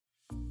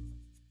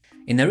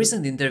In a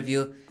recent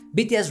interview,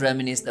 BTS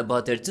reminisced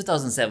about their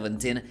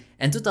 2017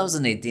 and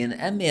 2018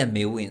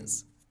 AMA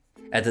wins.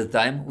 At the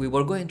time, we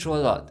were going through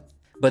a lot,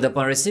 but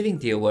upon receiving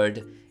the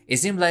award, it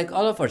seemed like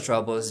all of our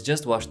troubles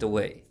just washed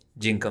away,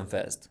 Jin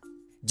confessed.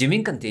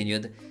 Jimin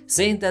continued,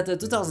 saying that the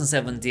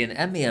 2017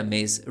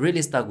 AMAs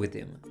really stuck with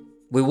him.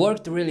 We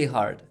worked really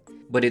hard,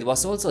 but it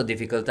was also a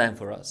difficult time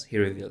for us, he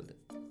revealed.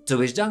 To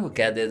which Jungkook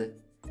added,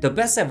 "The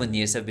past 7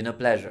 years have been a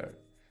pleasure.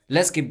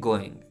 Let's keep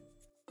going."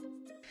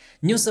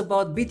 News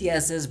about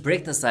BTS's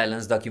Break The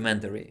Silence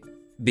documentary.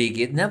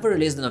 BigHit never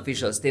released an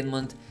official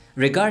statement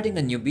regarding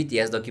a new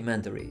BTS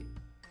documentary.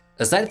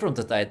 Aside from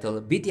the title,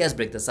 BTS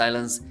Break The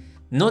Silence,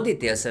 no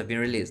details have been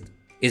released.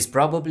 It's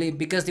probably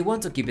because they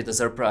want to keep it a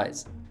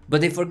surprise.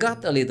 But they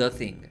forgot a little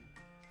thing.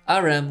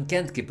 RM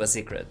can't keep a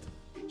secret.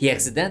 He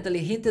accidentally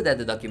hinted at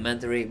the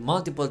documentary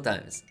multiple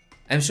times.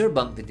 I'm sure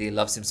Bang PT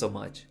loves him so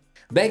much.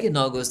 Back in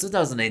August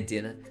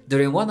 2019,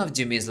 during one of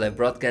Jimin's live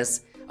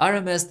broadcasts,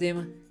 RM asked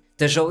him,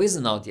 "The show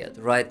isn't out yet,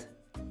 right?"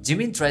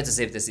 Jimin tried to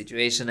save the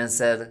situation and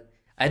said,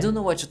 "I don't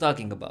know what you're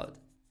talking about."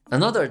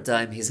 Another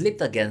time, he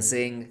slipped again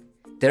saying,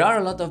 "There are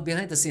a lot of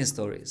behind-the-scenes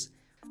stories,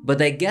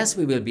 but I guess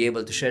we will be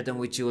able to share them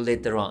with you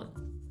later on."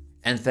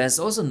 And fans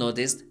also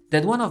noticed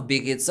that one of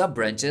BigHit's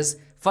sub-branches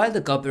filed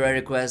a copyright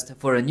request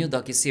for a new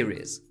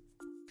docu-series.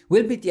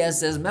 Will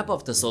BTS's Map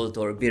of the Soul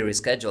tour be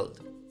rescheduled?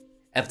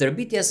 After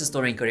BTS's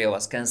touring career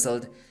was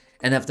cancelled,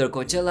 and after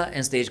Coachella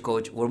and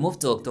Stagecoach were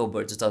moved to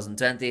October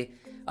 2020,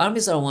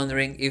 armies are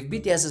wondering if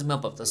BTS's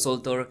Map of the Soul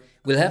tour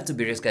will have to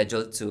be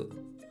rescheduled too.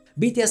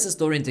 BTS's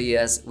tour in the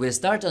US will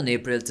start on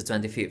April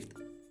 25th,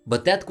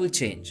 but that could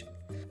change.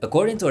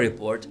 According to a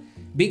report,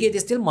 BigHit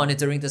is still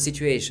monitoring the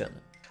situation.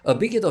 A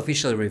BigHit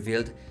official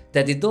revealed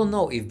that they don't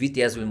know if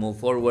BTS will move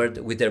forward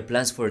with their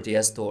plans for the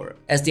US tour,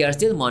 as they are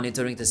still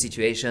monitoring the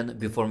situation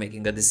before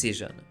making a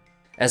decision.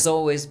 As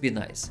always, be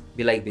nice,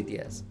 be like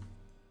BTS.